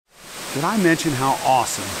Did I mention how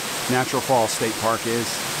awesome Natural Falls State Park is?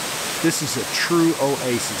 This is a true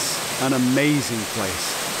oasis, an amazing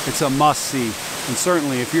place. It's a must-see, and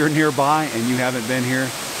certainly if you're nearby and you haven't been here,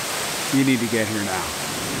 you need to get here now.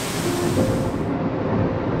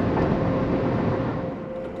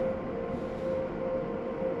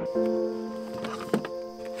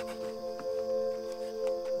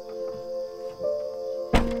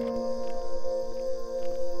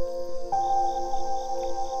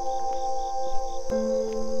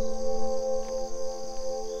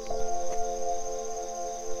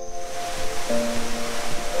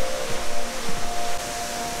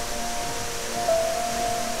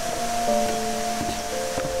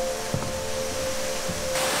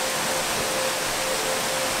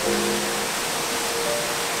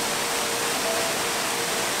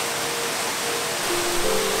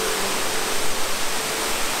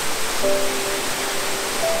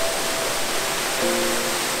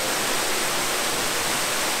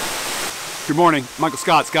 Good morning, Michael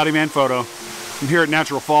Scott, Scotty Man Photo. I'm here at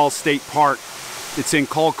Natural Falls State Park. It's in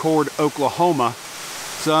Colcord, Oklahoma.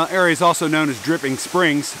 This area is also known as Dripping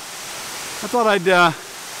Springs. I thought I'd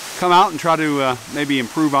come out and try to maybe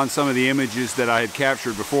improve on some of the images that I had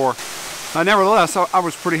captured before. Nevertheless, I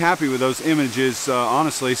was pretty happy with those images,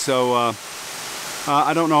 honestly. So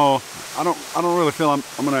I don't know. I don't really feel I'm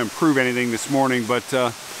going to improve anything this morning, but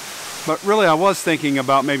really I was thinking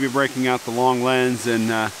about maybe breaking out the long lens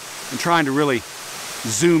and trying to really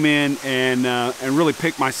zoom in and really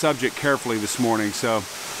pick my subject carefully this morning. So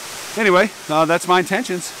anyway, that's my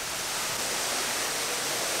intentions.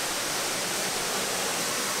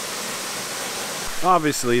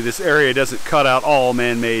 Obviously, this area doesn't cut out all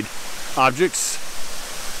man-made objects.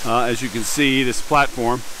 As you can see, this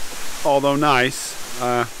platform, although nice,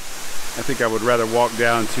 I think I would rather walk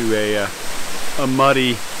down to a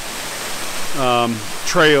muddy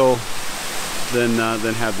trail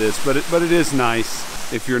than have this, but it is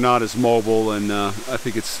nice if you're not as mobile, and I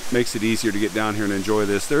think it makes it easier to get down here and enjoy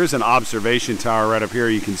this. There is an observation tower right up here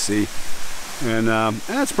you can see, and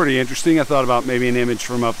that's pretty interesting. I thought about maybe an image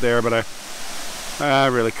from up there, but I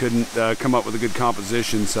really couldn't come up with a good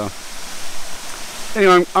composition. So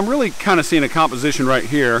anyway, I'm really kind of seeing a composition right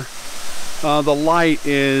here. The light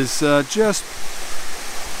is just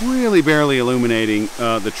really barely illuminating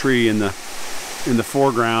the tree in the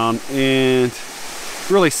foreground, and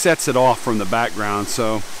really sets it off from the background.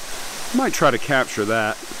 So I might try to capture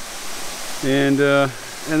that, and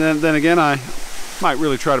then again I might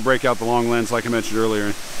really try to break out the long lens like I mentioned earlier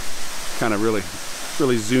and kind of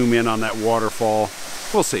really zoom in on that waterfall.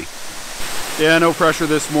 We'll see. Yeah, no pressure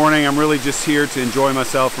this morning. I'm really just here to enjoy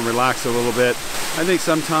myself and relax a little bit. I think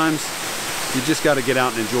sometimes you just got to get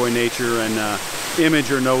out and enjoy nature, and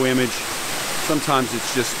image or no image, sometimes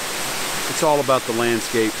it's all about the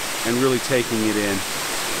landscape and really taking it in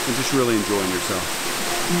and just really enjoying yourself.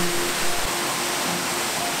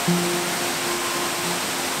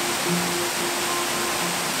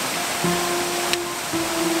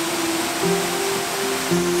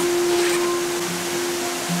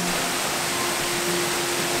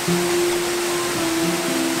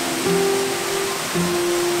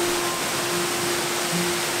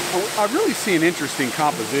 I really see an interesting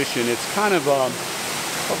composition. It's kind of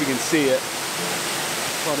hope you can see it,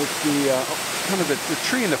 but it's the kind of the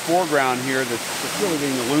tree in the foreground here that's really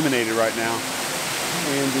being illuminated right now,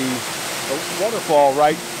 and the waterfall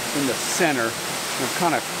right in the center. I've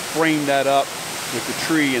kind of framed that up with the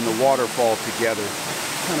tree and the waterfall together,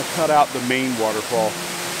 kind of cut out the main waterfall.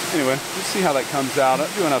 Anyway, let's see how that comes out. I'm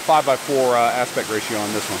doing a 5:4 aspect ratio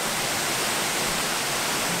on this one.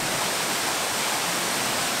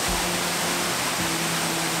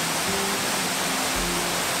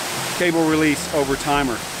 Cable release over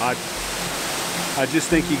timer. I just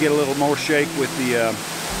think you get a little more shake with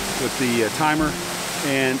the timer,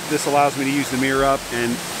 and this allows me to use the mirror up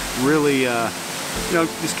and really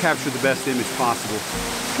just capture the best image possible.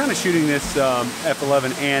 Kind of shooting this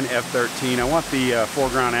f11 and f13. I want the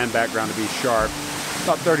foreground and background to be sharp.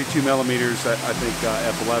 About 32 millimeters. I think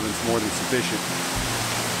f11 is more than sufficient.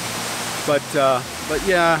 But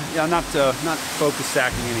yeah, not focus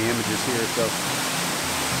stacking any images here. So.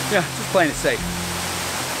 Yeah, just playing it safe.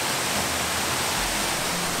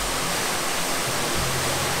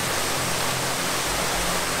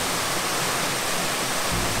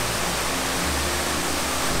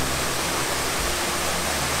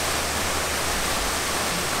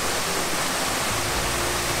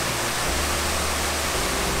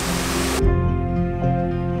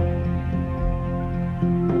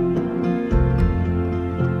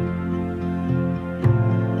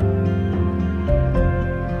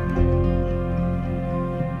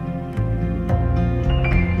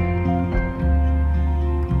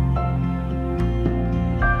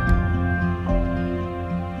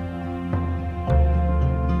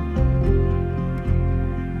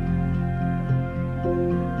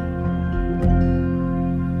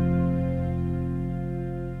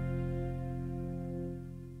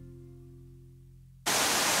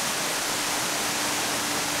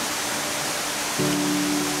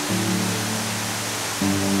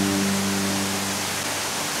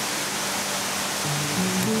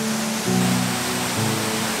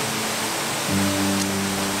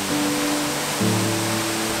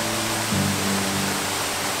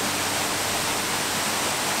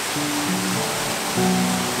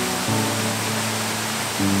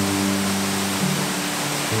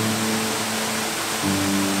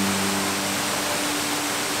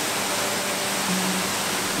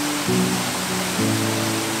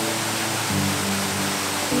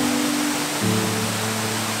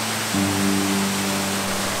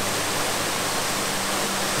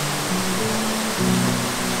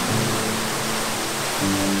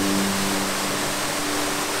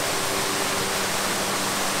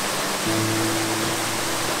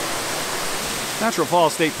 Natural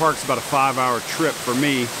Falls State Park's about a 5-hour trip for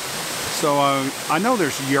me. So I know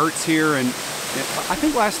there's yurts here, and I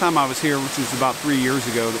think last time I was here, which was about 3 years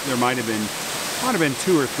ago, there might have been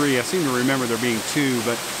 2 or 3. I seem to remember there being 2,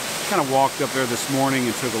 but kind of walked up there this morning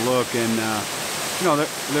and took a look, and you know,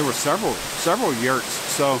 there were several yurts.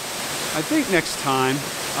 So I think next time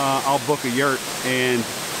I'll book a yurt and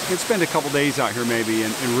spend a couple days out here maybe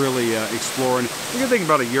and really explore. And the good thing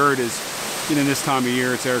about a yurt is, you know, this time of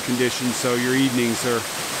year it's air conditioned, so your evenings are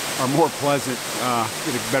more pleasant,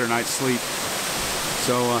 get a better night's sleep.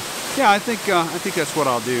 So yeah, I think that's what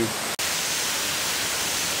I'll do.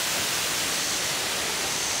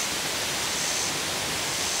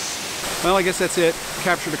 Well, I guess that's it.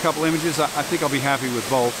 Captured a couple images. I think I'll be happy with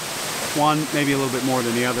both. One maybe a little bit more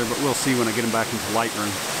than the other, but we'll see when I get them back into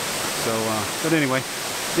Lightroom. So, but anyway,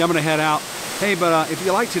 yeah, I'm gonna head out. Hey, but if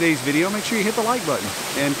you like today's video, make sure you hit the like button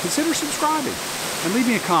and consider subscribing and leave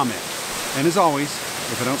me a comment. And as always,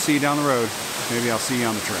 if I don't see you down the road, maybe I'll see you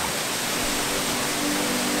on the trail.